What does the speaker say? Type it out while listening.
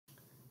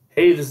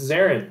Hey, this is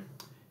Aaron.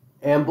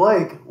 And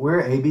Blake,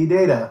 we're AB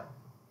Data.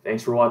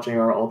 Thanks for watching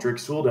our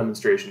Alteryx tool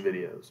demonstration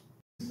videos.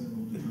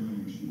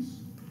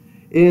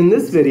 In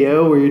this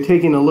video, we're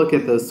taking a look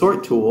at the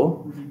sort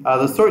tool.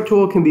 The sort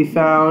tool can be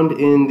found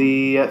in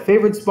the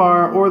favorites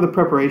bar or the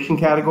preparation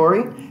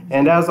category.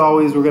 And as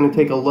always, we're going to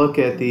take a look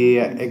at the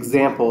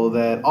example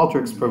that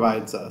Alteryx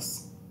provides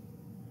us.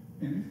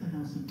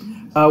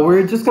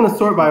 We're just going to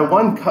sort by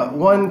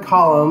one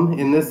column,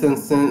 in this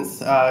instance,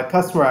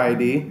 customer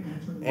ID,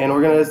 and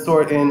we're going to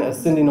sort in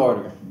ascending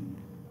order.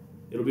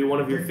 It'll be one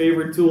of your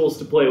favorite tools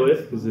to play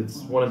with because it's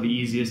one of the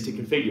easiest to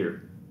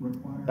configure.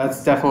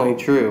 That's definitely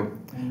true.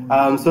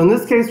 So in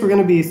this case, we're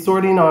going to be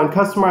sorting on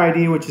customer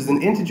ID, which is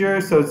an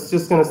integer, so it's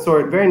just going to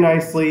sort very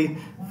nicely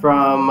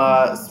from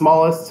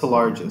smallest to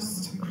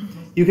largest.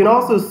 You can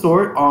also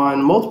sort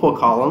on multiple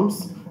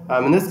columns.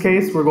 In this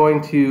case, we're going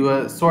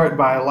to sort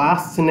by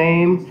last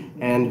name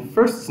and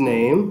first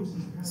name.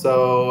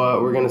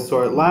 So we're going to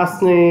sort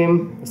last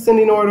name,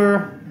 ascending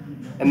order,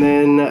 and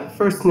then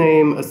first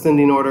name,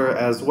 ascending order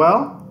as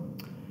well.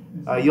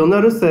 You'll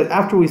notice that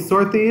after we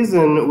sort these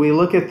and we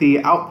look at the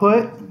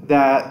output,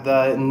 that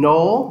the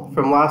null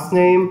from last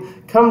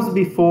name comes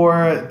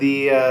before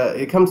the,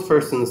 it comes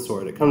first in the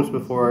sort. It comes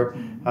before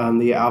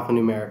the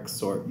alphanumeric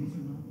sort.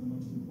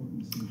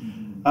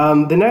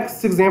 The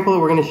next example that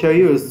we're going to show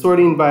you is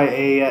sorting by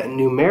a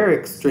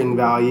numeric string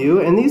value,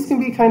 and these can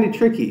be kind of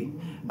tricky.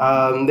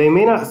 They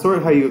may not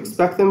sort how you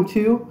expect them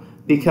to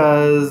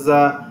because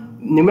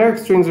numeric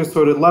strings are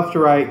sorted left to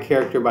right,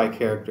 character by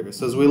character.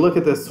 So as we look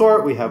at this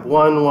sort, we have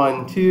 1,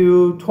 1,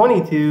 2,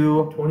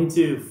 22.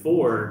 22,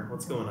 4.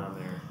 What's going on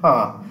there?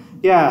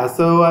 Yeah,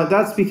 so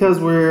that's because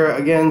we're,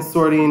 again,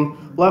 sorting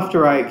left to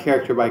right,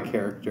 character by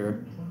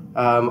character.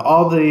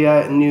 All the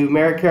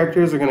numeric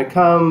characters are going to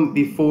come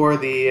before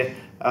the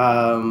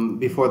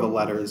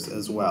letters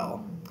as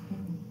well.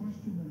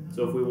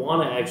 So if we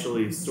want to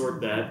actually sort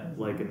that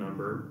like a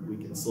number, we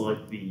can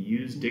select the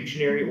Use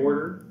Dictionary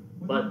Order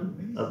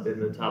button up in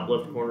the top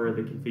left corner of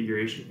the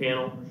configuration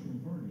panel,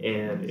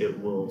 and it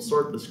will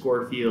sort the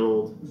score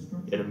field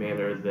in a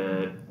manner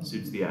that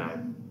suits the eye.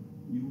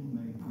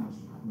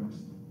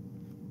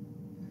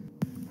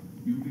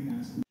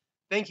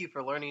 Thank you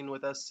for learning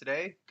with us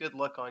today. Good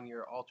luck on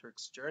your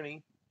Alteryx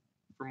journey.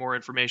 For more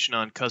information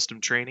on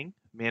custom training,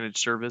 managed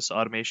service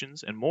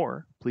automations, and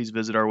more, please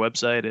visit our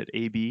website at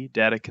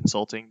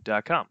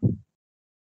abdataconsulting.com.